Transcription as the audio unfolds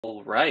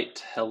All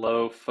right.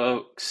 Hello,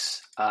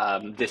 folks.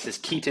 This is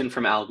Keaton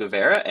from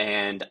Algovera,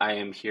 and I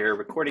am here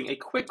recording a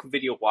quick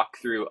video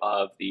walkthrough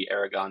of the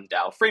Aragon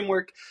DAO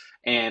framework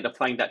and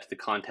applying that to the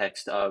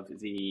context of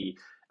the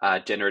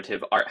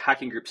generative art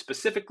hacking group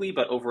specifically,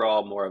 but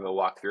overall more of a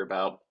walkthrough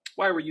about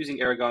why we're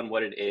using Aragon,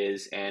 what it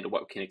is, and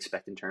what we can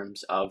expect in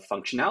terms of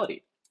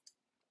functionality.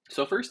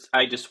 So first,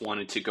 I just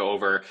wanted to go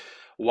over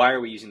why are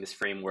we using this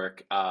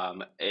framework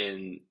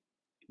in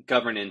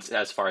governance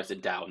as far as the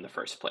DAO in the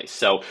first place.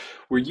 So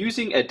we're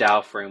using a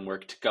DAO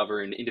framework to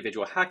govern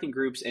individual hacking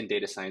groups and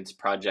data science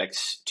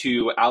projects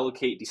to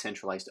allocate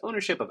decentralized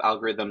ownership of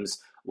algorithms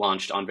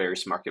launched on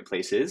various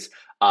marketplaces,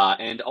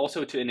 and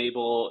also to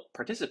enable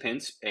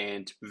participants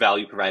and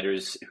value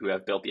providers who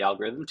have built the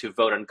algorithm to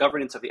vote on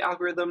governance of the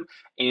algorithm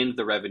and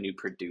the revenue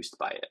produced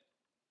by it.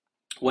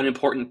 One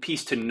important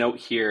piece to note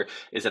here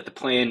is that the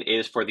plan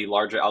is for the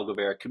larger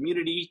Algovera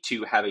community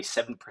to have a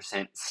 7%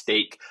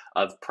 stake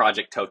of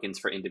project tokens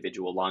for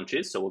individual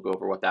launches. So we'll go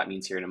over what that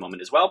means here in a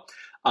moment as well.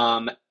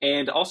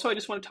 And also, I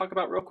just want to talk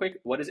about real quick,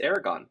 what is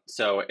Aragon?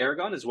 So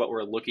Aragon is what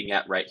we're looking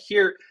at right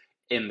here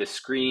in the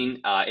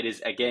screen. It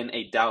is, again,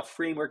 a DAO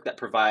framework that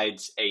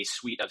provides a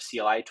suite of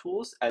CLI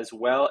tools as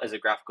well as a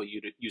graphical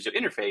user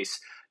interface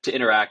to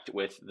interact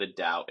with the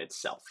DAO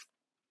itself.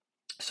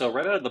 So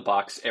right out of the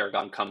box,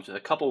 Aragon comes with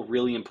a couple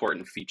really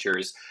important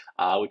features,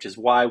 which is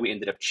why we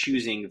ended up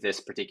choosing this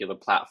particular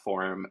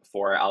platform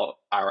for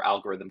our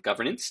algorithm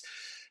governance.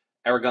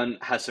 Aragon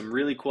has some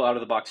really cool out of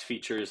the box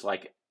features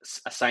like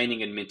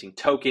assigning and minting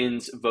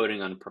tokens,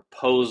 voting on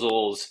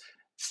proposals,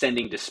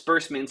 sending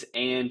disbursements,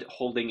 and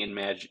holding and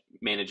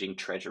managing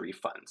treasury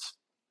funds.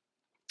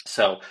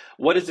 So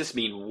what does this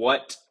mean?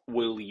 What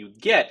will you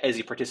get as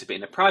you participate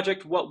in a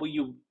project? What will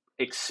you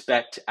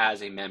expect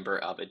as a member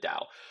of a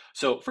DAO?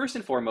 So first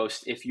and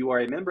foremost, if you are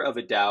a member of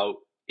a DAO,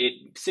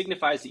 it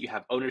signifies that you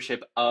have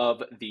ownership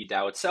of the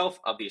DAO itself,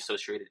 of the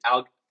associated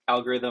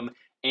algorithm,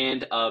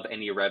 and of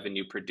any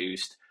revenue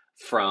produced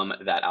from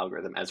that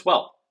algorithm as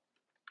well.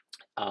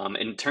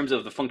 In terms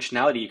of the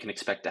functionality you can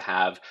expect to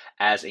have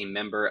as a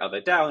member of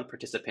a DAO and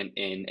participant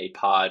in a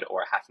pod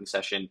or a hacking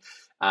session,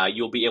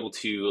 you'll be able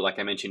to, like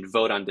I mentioned,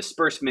 vote on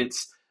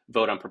disbursements,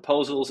 vote on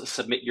proposals,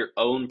 submit your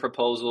own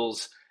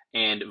proposals,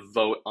 and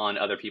vote on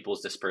other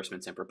people's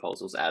disbursements and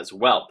proposals as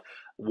well.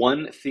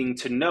 One thing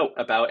to note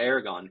about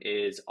Aragon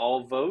is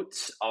all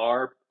votes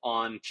are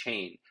on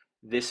chain.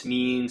 This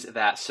means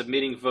that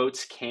submitting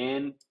votes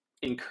can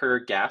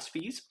incur gas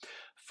fees.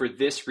 For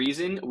this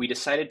reason, we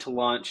decided to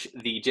launch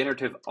the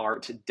Generative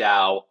Art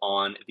DAO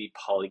on the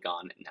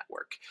Polygon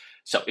network.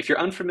 So if you're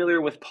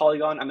unfamiliar with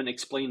Polygon, I'm going to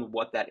explain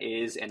what that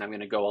is, and I'm going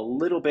to go a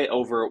little bit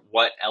over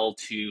what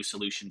L2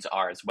 solutions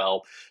are as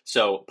well.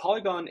 So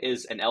Polygon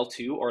is an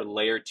L2 or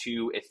layer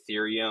 2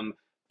 Ethereum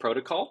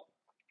protocol.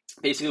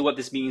 Basically, what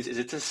this means is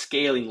it's a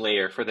scaling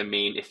layer for the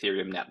main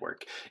Ethereum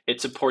network.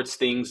 It supports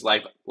things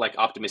like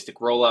optimistic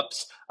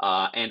rollups,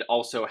 and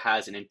also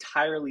has an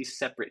entirely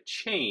separate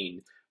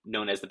chain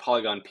known as the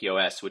Polygon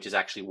POS, which is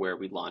actually where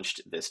we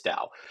launched this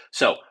DAO.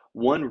 So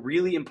one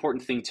really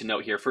important thing to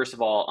note here, first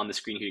of all, on the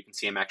screen here, you can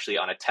see I'm actually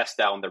on a test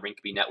DAO on the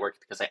Rinkeby network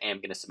because I am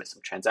going to submit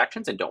some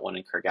transactions and don't want to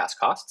incur gas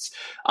costs.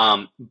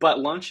 But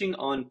launching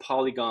on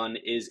Polygon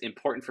is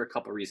important for a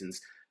couple of reasons.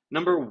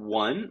 Number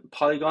one,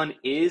 Polygon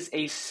is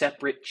a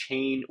separate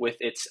chain with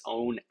its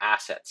own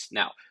assets.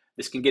 Now,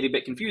 this can get a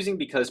bit confusing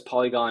because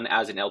Polygon,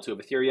 as an L2 of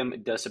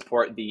Ethereum, does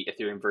support the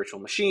Ethereum virtual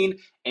machine,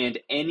 and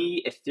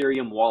any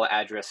Ethereum wallet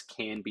address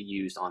can be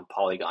used on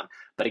Polygon.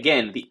 But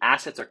again, the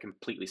assets are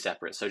completely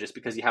separate. So just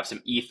because you have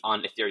some ETH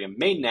on Ethereum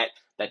mainnet,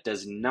 that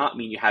does not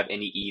mean you have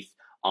any ETH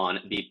on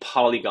the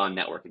Polygon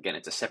network. Again,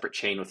 it's a separate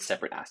chain with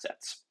separate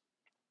assets.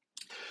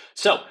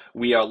 So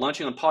we are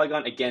launching on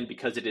Polygon, again,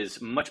 because it is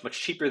much, much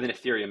cheaper than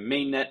Ethereum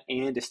mainnet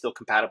and is still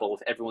compatible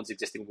with everyone's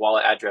existing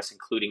wallet address,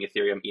 including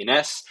Ethereum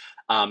ENS.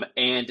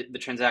 And the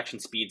transaction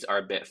speeds are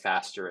a bit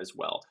faster as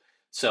well.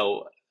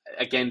 So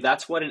again,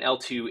 that's what an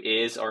L2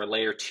 is, or a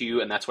layer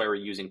 2, and that's why we're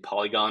using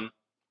Polygon.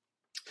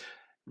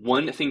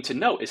 One thing to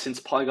note is since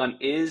Polygon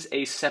is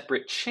a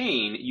separate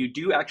chain, you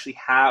do actually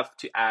have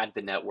to add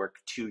the network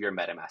to your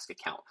MetaMask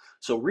account.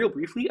 So real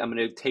briefly, I'm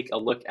going to take a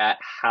look at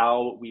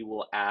how we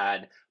will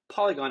add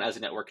Polygon as a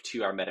network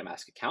to our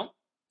MetaMask account.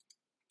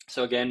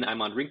 So again,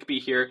 I'm on Rinkeby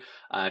here.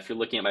 If you're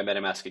looking at my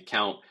MetaMask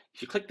account,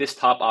 if you click this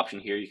top option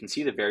here, you can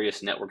see the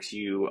various networks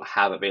you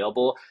have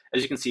available.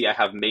 As you can see, I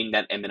have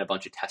mainnet and then a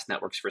bunch of test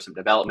networks for some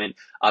development.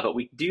 But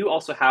we do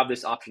also have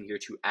this option here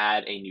to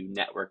add a new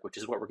network, which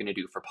is what we're going to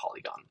do for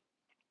Polygon.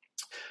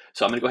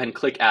 So I'm going to go ahead and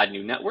click Add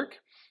New Network,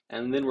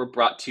 and then we're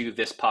brought to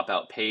this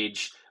pop-out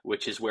page,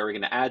 which is where we're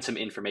going to add some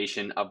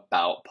information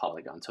about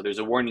Polygon. So there's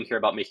a warning here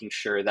about making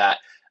sure that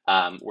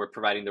we're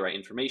providing the right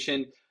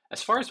information.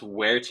 As far as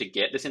where to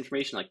get this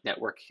information, like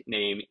network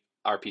name,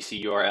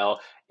 RPC URL,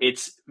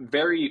 it's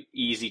very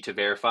easy to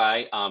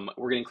verify.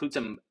 We're going to include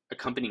some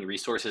accompanying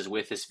resources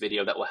with this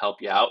video that will help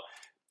you out.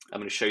 I'm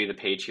going to show you the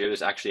page here.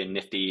 There's actually a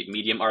nifty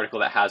Medium article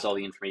that has all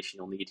the information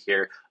you'll need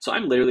here. So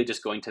I'm literally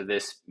just going to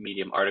this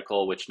Medium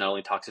article, which not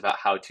only talks about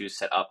how to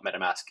set up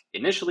MetaMask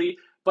initially,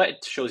 but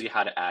it shows you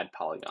how to add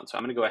Polygon. So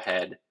I'm going to go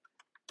ahead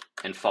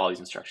and follow these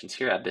instructions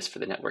here. Add this for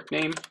the network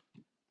name.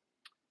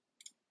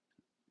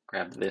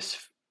 Grab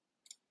this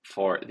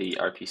for the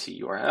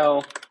RPC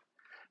URL.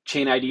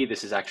 Chain ID,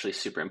 this is actually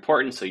super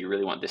important, so you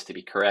really want this to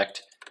be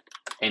correct.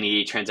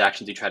 Any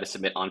transactions you try to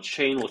submit on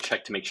chain, we'll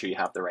check to make sure you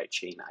have the right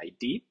chain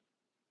ID.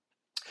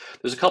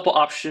 There's a couple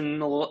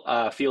optional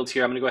fields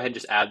here. I'm going to go ahead and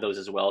just add those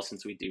as well,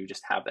 since we do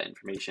just have that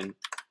information.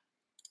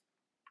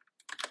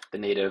 The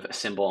native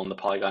symbol on the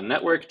Polygon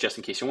network, just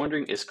in case you're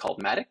wondering, is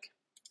called Matic.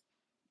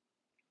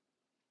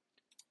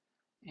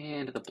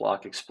 And the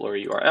block explorer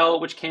URL,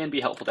 which can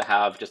be helpful to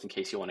have just in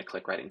case you want to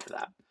click right into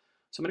that.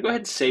 So I'm going to go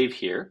ahead and save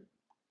here.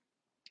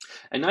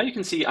 And now you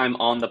can see I'm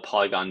on the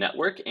Polygon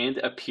network and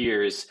it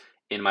appears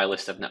in my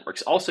list of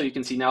networks. Also, you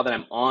can see now that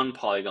I'm on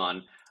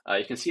Polygon,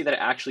 you can see that I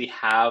actually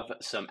have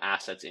some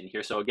assets in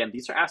here. So again,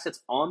 these are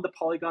assets on the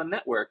Polygon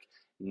network,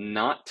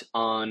 not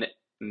on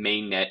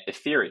mainnet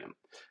Ethereum.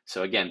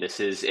 So again,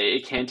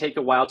 it can take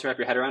a while to wrap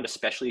your head around,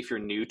 especially if you're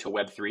new to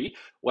Web3.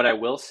 What I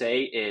will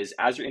say is,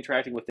 as you're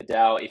interacting with the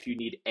DAO, if you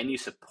need any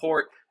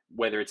support,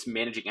 whether it's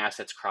managing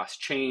assets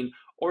cross-chain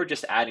or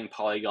just adding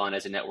Polygon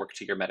as a network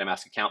to your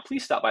MetaMask account,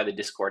 please stop by the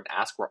Discord and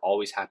ask. We're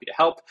always happy to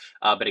help.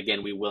 But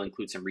again, we will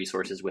include some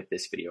resources with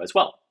this video as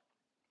well.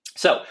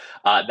 So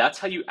that's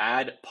how you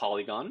add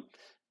Polygon.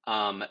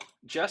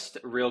 Just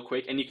real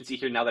quick, and you can see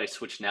here now that I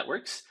switched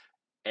networks,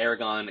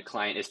 Aragon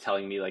client is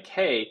telling me like,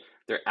 hey,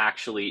 there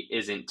actually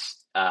isn't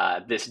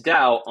this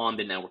DAO on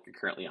the network you're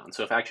currently on.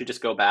 So if I actually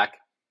just go back,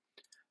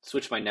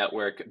 switch my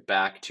network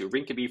back to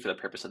Rinkeby for the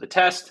purpose of the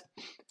test,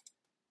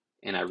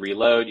 and I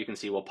reload, you can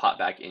see we'll pop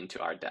back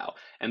into our DAO.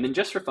 And then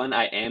just for fun,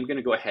 I am going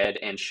to go ahead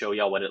and show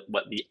y'all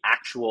what the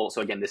actual,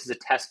 so again, this is a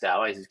test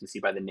DAO, as you can see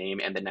by the name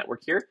and the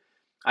network here.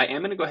 I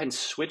am going to go ahead and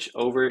switch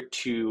over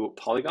to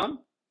Polygon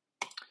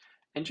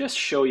and just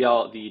show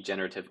y'all the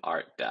Generative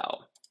Art DAO.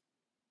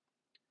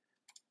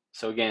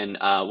 So again,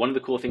 one of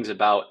the cool things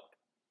about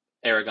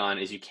Aragon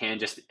is you can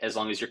just, as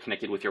long as you're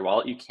connected with your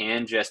wallet, you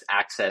can just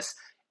access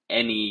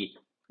any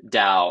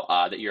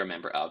DAO that you're a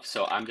member of.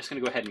 So I'm just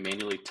going to go ahead and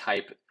manually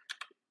type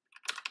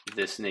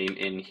this name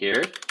in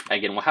here.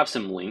 Again, we'll have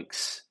some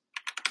links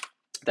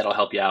that'll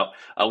help you out.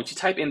 Once you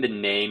type in the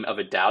name of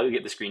a DAO, you'll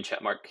get the screen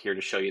check mark here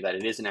to show you that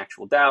it is an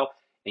actual DAO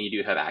and you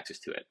do have access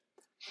to it.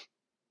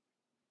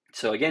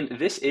 So again,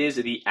 this is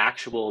the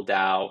actual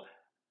DAO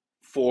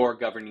for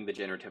governing the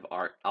generative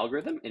art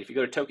algorithm. And if you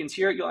go to tokens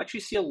here, you'll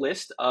actually see a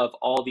list of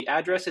all the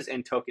addresses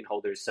and token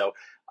holders. So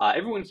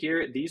everyone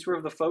here, these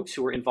were the folks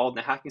who were involved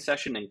in the hacking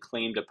session and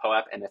claimed a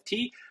POAP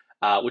NFT,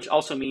 which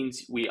also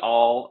means we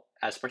all,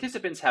 as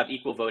participants, have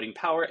equal voting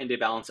power and a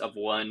balance of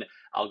one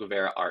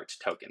Algovera art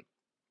token.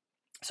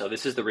 So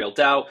this is the real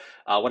DAO.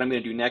 What I'm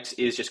going to do next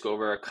is just go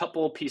over a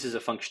couple pieces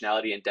of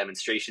functionality and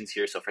demonstrations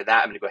here. So for that,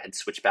 I'm going to go ahead and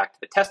switch back to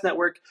the test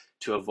network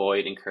to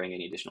avoid incurring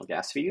any additional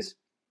gas fees.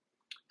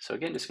 So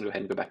again, just going to go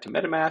ahead and go back to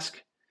MetaMask,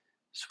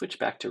 switch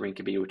back to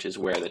Rinkeby, which is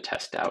where the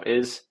test DAO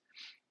is.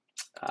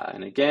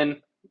 And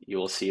again, you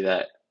will see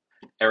that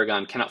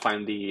Aragon cannot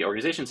find the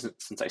organization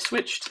since I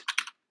switched.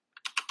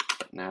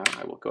 But now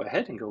I will go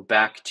ahead and go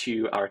back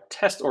to our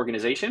test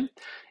organization.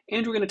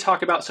 And we're going to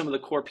talk about some of the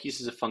core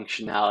pieces of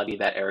functionality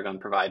that Aragon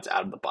provides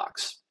out of the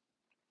box.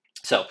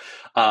 So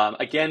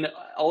again,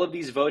 all of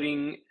these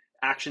voting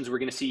actions we're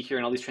going to see here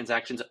and all these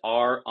transactions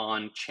are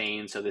on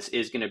chain. So this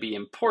is going to be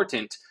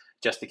important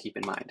just to keep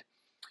in mind.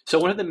 So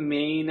one of the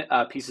main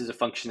pieces of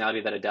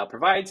functionality that a DAO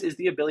provides is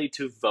the ability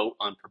to vote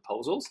on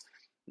proposals.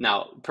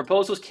 Now,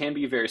 proposals can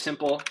be very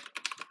simple.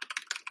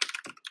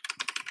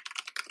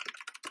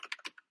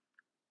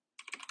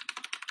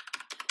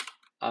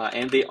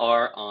 And they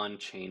are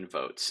on-chain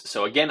votes.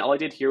 So again, all I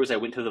did here was I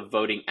went to the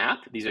voting app.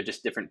 These are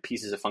just different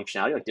pieces of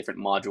functionality, like different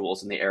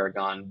modules in the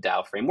Aragon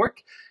DAO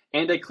framework.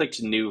 And I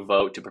clicked New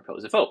Vote to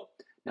propose a vote.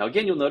 Now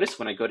again, you'll notice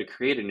when I go to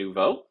create a new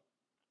vote,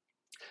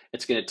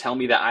 it's going to tell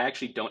me that I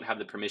actually don't have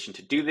the permission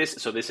to do this.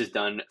 So this is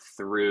done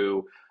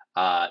through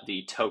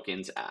the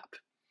Tokens app.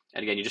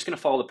 And again, you're just going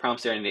to follow the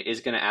prompts there, and it is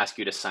going to ask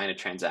you to sign a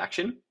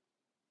transaction.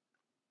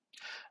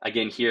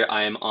 Again, here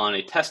I am on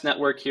a test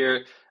network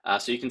here.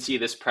 So you can see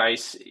this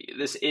price.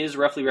 This is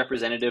roughly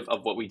representative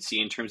of what we'd see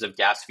in terms of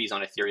gas fees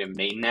on Ethereum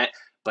mainnet.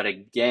 But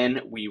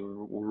again, we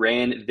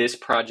ran this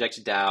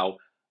project DAO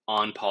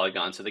on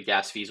Polygon, so the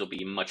gas fees will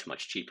be much,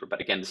 much cheaper. But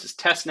again, this is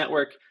test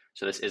network,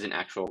 so this isn't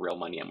actual real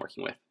money I'm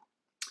working with.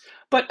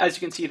 But as you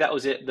can see, that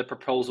was it. The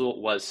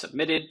proposal was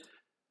submitted.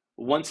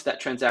 Once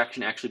that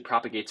transaction actually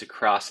propagates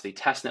across the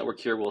test network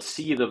here, we'll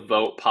see the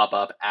vote pop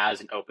up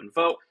as an open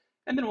vote,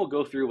 and then we'll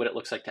go through what it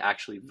looks like to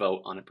actually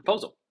vote on a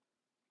proposal.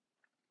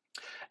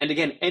 And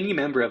again, any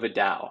member of a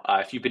DAO,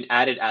 if you've been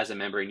added as a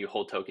member and you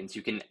hold tokens,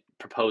 you can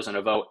propose on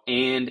a vote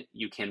and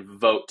you can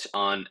vote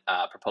on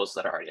proposals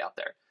that are already out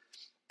there.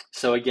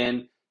 So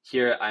again,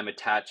 here I'm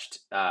attached,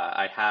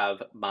 I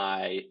have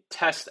my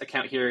test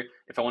account here.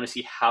 If I want to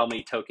see how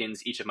many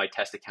tokens each of my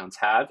test accounts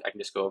have, I can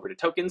just go over to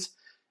tokens.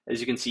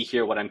 As you can see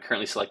here, what I'm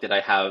currently selected,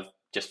 I have,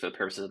 just for the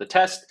purposes of the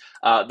test,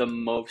 the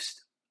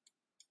most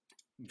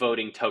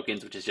voting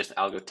tokens, which is just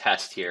algo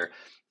test here.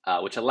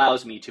 which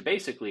allows me to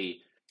basically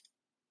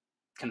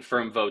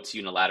confirm votes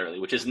unilaterally,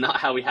 which is not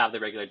how we have the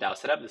regular DAO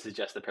set up. This is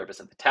just the purpose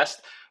of the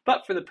test.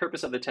 But for the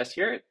purpose of the test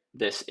here,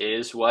 this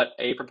is what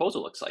a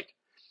proposal looks like.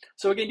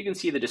 So again, you can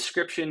see the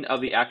description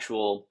of the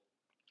actual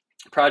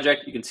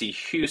project. You can see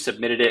who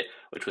submitted it,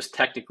 which was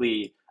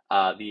technically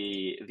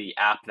the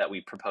app that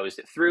we proposed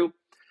it through.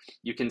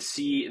 You can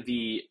see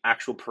the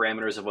actual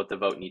parameters of what the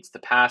vote needs to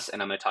pass,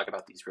 and I'm going to talk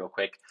about these real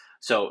quick.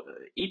 So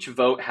each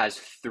vote has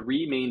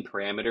three main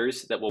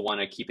parameters that we'll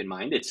want to keep in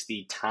mind. It's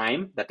the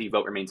time that the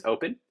vote remains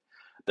open,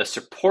 the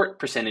support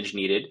percentage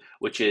needed,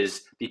 which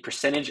is the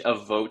percentage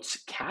of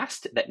votes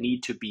cast that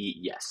need to be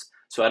yes.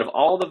 So out of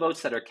all the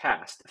votes that are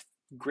cast,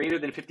 greater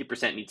than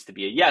 50% needs to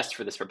be a yes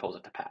for this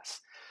proposal to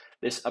pass.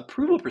 This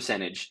approval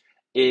percentage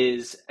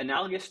is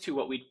analogous to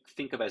what we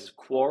think of as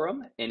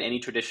quorum in any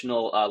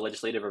traditional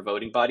legislative or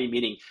voting body,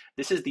 meaning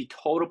this is the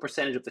total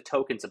percentage of the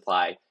token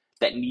supply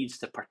that needs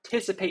to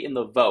participate in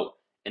the vote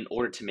in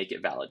order to make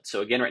it valid.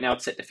 So again, right now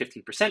it's set to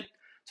 15%.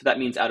 So that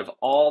means out of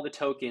all the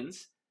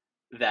tokens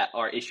that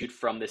are issued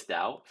from this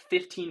DAO,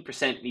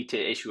 15% need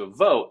to issue a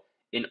vote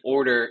in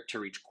order to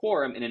reach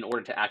quorum and in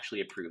order to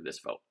actually approve this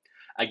vote.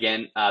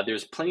 Again,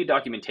 there's plenty of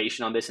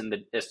documentation on this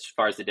as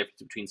far as the difference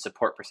between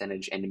support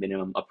percentage and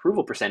minimum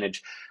approval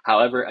percentage.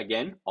 However,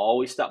 again,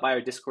 always stop by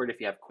our Discord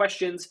if you have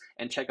questions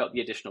and check out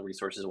the additional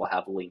resources we'll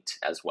have linked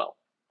as well.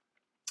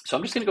 So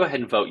I'm just going to go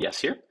ahead and vote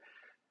yes here.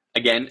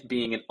 Again,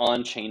 being an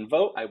on-chain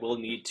vote, I will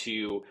need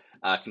to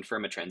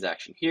confirm a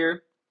transaction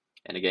here.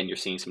 And again, you're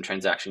seeing some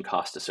transaction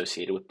costs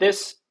associated with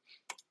this.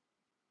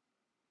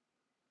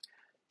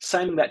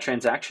 Signing that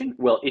transaction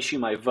will issue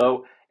my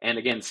vote. And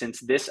again,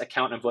 since this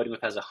account I'm voting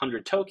with has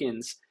 100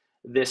 tokens,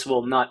 this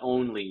will not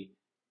only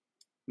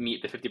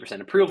meet the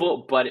 50%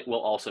 approval, but it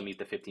will also meet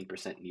the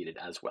 15% needed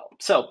as well.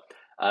 So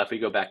if we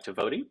go back to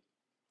voting,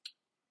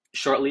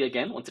 shortly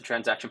again, once the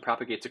transaction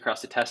propagates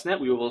across the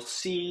testnet, we will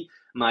see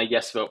my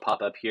yes vote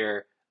pop up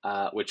here,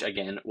 which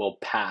again will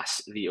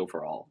pass the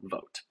overall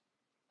vote.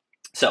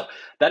 So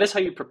that is how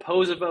you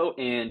propose a vote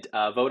and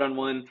vote on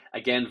one.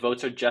 Again,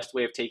 votes are just a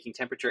way of taking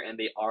temperature and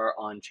they are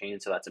on chain,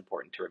 so that's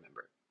important to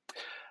remember.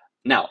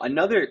 Now,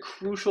 another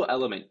crucial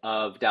element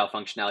of DAO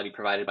functionality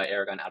provided by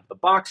Aragon out of the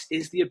box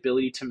is the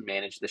ability to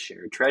manage the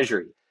shared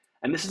treasury.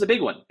 And this is a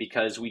big one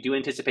because we do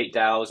anticipate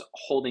DAOs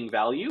holding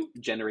value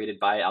generated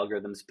by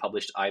algorithms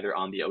published either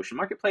on the Ocean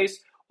Marketplace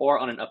or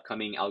on an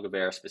upcoming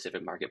Algovera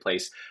specific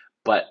marketplace.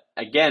 But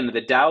again,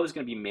 the DAO is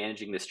going to be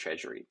managing this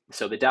treasury.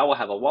 So the DAO will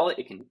have a wallet.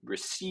 It can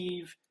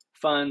receive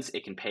funds.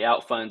 It can pay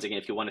out funds. Again,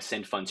 if you want to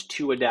send funds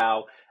to a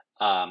DAO,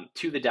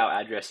 to the DAO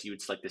address, you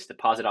would select this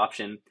deposit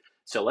option.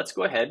 So let's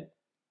go ahead.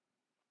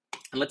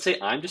 And let's say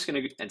I'm just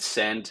going to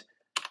send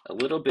a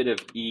little bit of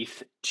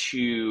ETH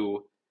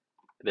to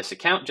this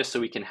account just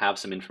so we can have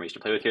some information to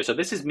play with here. So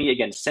this is me,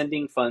 again,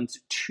 sending funds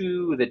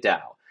to the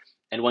DAO.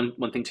 And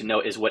one thing to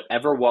note is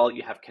whatever wallet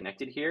you have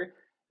connected here,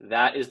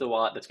 that is the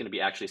wallet that's going to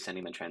be actually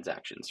sending the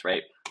transactions,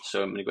 right?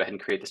 So I'm going to go ahead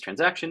and create this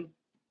transaction.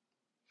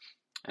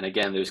 And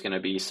again, there's going to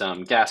be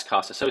some gas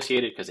costs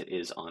associated because it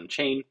is on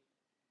chain.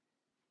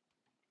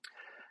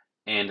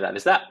 And that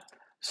is that.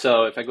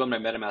 So if I go in my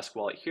MetaMask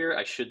wallet here,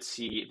 I should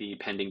see the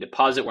pending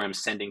deposit where I'm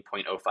sending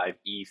 0.05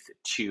 ETH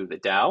to the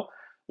DAO.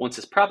 Once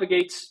this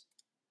propagates,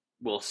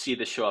 we'll see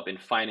this show up in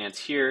finance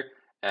here,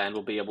 and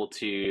we'll be able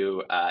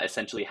to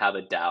essentially have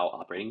a DAO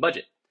operating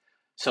budget.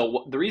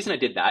 So the reason I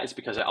did that is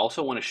because I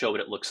also want to show what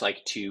it looks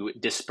like to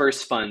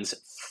disperse funds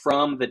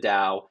from the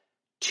DAO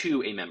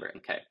to a member.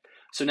 Okay,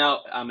 so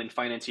now I'm in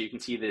finance here. You can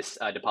see this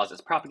deposit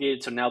is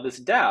propagated. So now this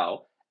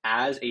DAO,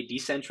 as a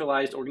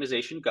decentralized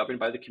organization governed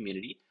by the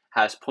community,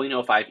 has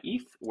 0.05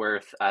 ETH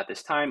worth at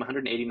this time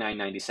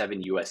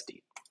 189.97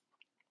 USD.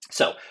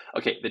 So,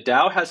 okay, the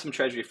DAO has some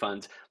treasury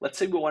funds. Let's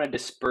say we want to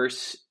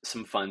disperse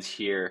some funds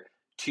here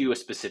to a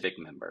specific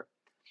member.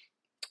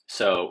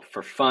 So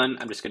for fun,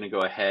 I'm just going to go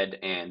ahead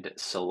and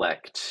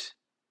select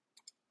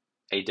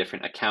a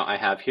different account I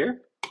have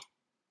here.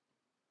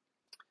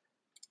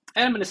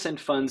 And I'm going to send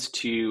funds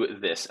to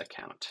this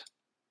account.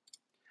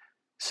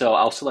 So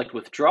I'll select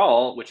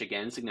withdrawal, which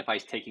again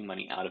signifies taking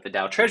money out of the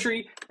DAO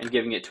treasury and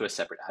giving it to a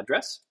separate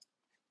address.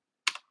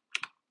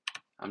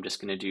 I'm just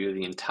going to do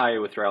the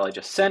entire withdrawal I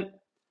just sent,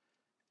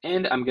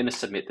 and I'm going to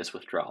submit this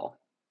withdrawal.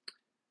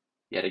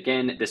 Yet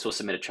again, this will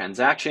submit a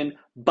transaction,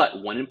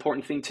 but one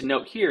important thing to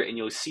note here, and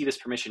you'll see this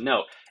permission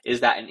note, is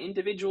that an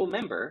individual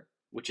member,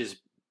 which is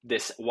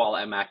this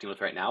wallet I'm acting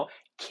with right now,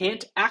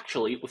 can't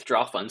actually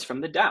withdraw funds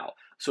from the DAO.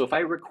 So if I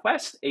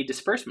request a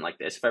disbursement like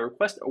this, if I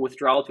request a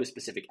withdrawal to a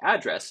specific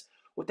address,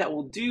 what that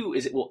will do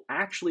is it will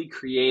actually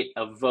create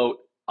a vote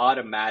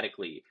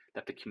automatically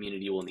that the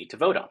community will need to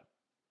vote on.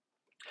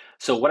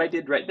 So what I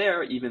did right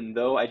there, even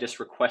though I just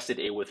requested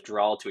a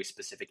withdrawal to a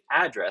specific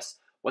address,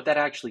 what that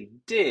actually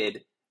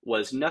did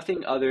was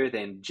nothing other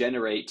than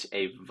generate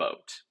a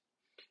vote.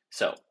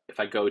 So if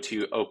I go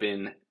to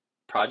open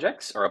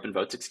projects, or open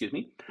votes, excuse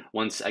me,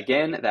 once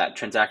again, that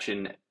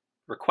transaction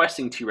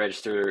requesting to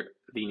register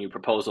the new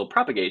proposal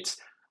propagates,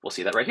 we'll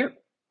see that right here.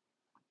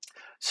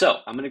 So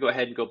I'm going to go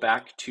ahead and go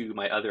back to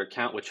my other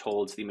account, which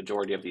holds the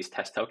majority of these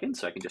test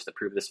tokens. So I can just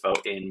approve this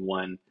vote in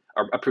one,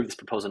 or approve this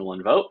proposal in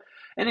one vote.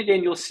 And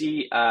again, you'll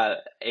see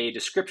a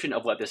description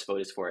of what this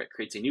vote is for. It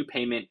creates a new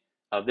payment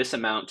of this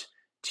amount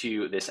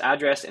to this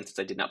address. And since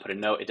I did not put a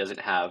note, it doesn't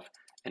have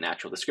an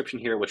actual description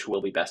here, which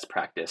will be best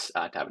practice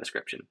to have a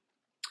description.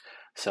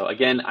 So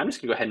again, I'm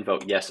just going to go ahead and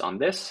vote yes on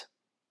this.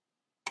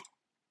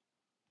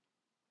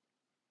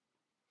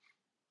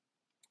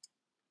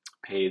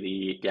 Pay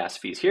the gas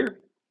fees here.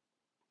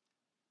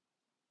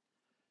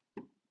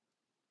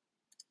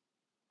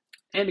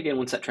 And again,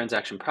 once that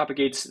transaction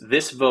propagates,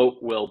 this vote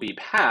will be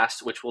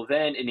passed, which will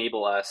then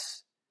enable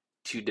us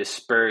to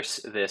disperse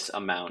this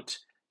amount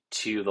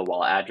to the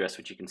wallet address,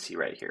 which you can see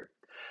right here.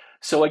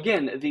 So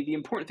again, the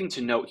important thing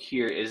to note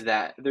here is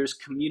that there's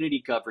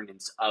community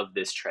governance of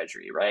this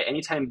treasury, right?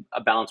 Anytime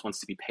a balance wants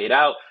to be paid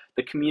out,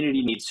 the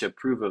community needs to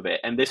approve of it.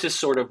 And this is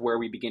sort of where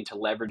we begin to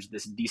leverage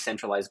this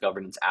decentralized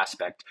governance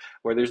aspect,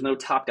 where there's no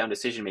top-down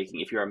decision-making.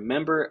 If you're a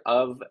member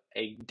of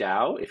a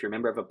DAO, if you're a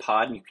member of a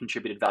pod and you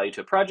contributed value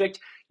to a project,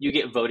 you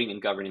get voting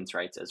and governance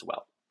rights as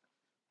well.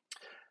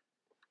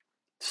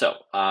 So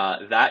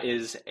that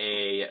is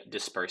a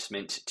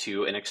disbursement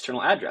to an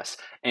external address.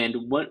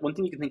 And one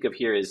thing you can think of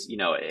here is,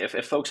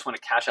 if folks want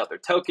to cash out their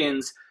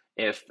tokens,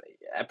 if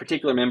a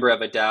particular member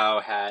of a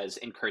DAO has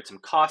incurred some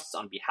costs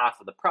on behalf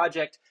of the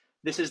project,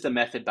 this is the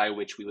method by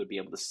which we would be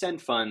able to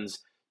send funds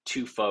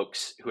to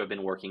folks who have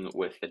been working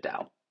with the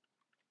DAO.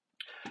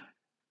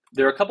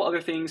 There are a couple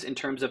other things in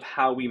terms of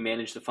how we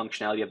manage the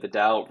functionality of the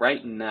DAO.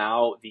 Right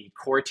now, the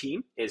core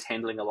team is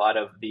handling a lot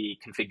of the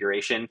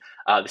configuration.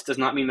 This does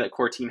not mean that the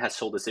core team has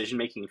sole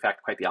decision-making. In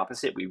fact, quite the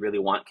opposite. We really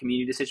want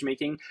community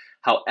decision-making.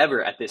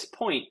 However, at this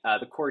point,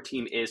 the core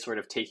team is sort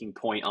of taking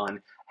point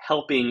on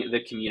helping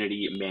the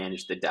community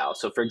manage the DAO.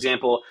 So for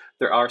example,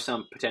 there are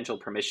some potential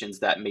permissions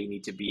that may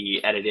need to be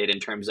edited in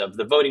terms of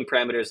the voting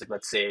parameters. Like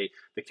let's say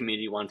the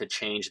community wanted to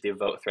change the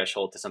vote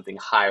threshold to something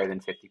higher than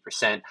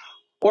 50%,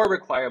 or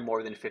require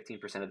more than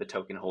 15% of the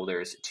token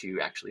holders to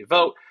actually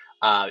vote.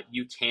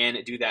 You can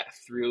do that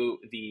through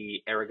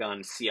the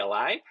Aragon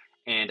CLI,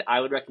 and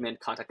I would recommend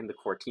contacting the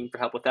core team for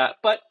help with that.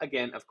 But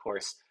again, of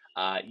course,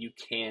 you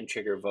can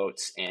trigger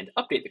votes and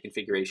update the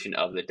configuration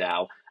of the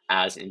DAO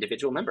as an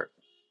individual member.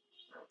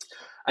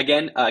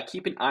 Again,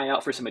 keep an eye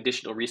out for some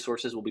additional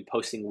resources we'll be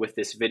posting with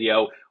this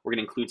video. We're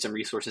going to include some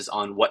resources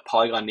on what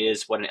Polygon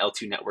is, what an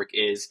L2 network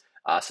is,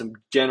 some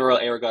general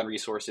Aragon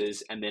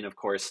resources, and then, of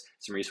course,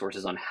 some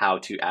resources on how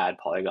to add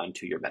Polygon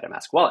to your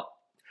MetaMask wallet.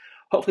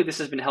 Hopefully this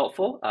has been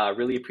helpful.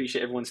 Really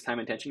appreciate everyone's time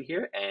and attention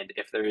here, and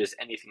if there is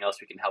anything else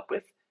we can help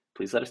with,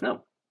 please let us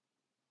know.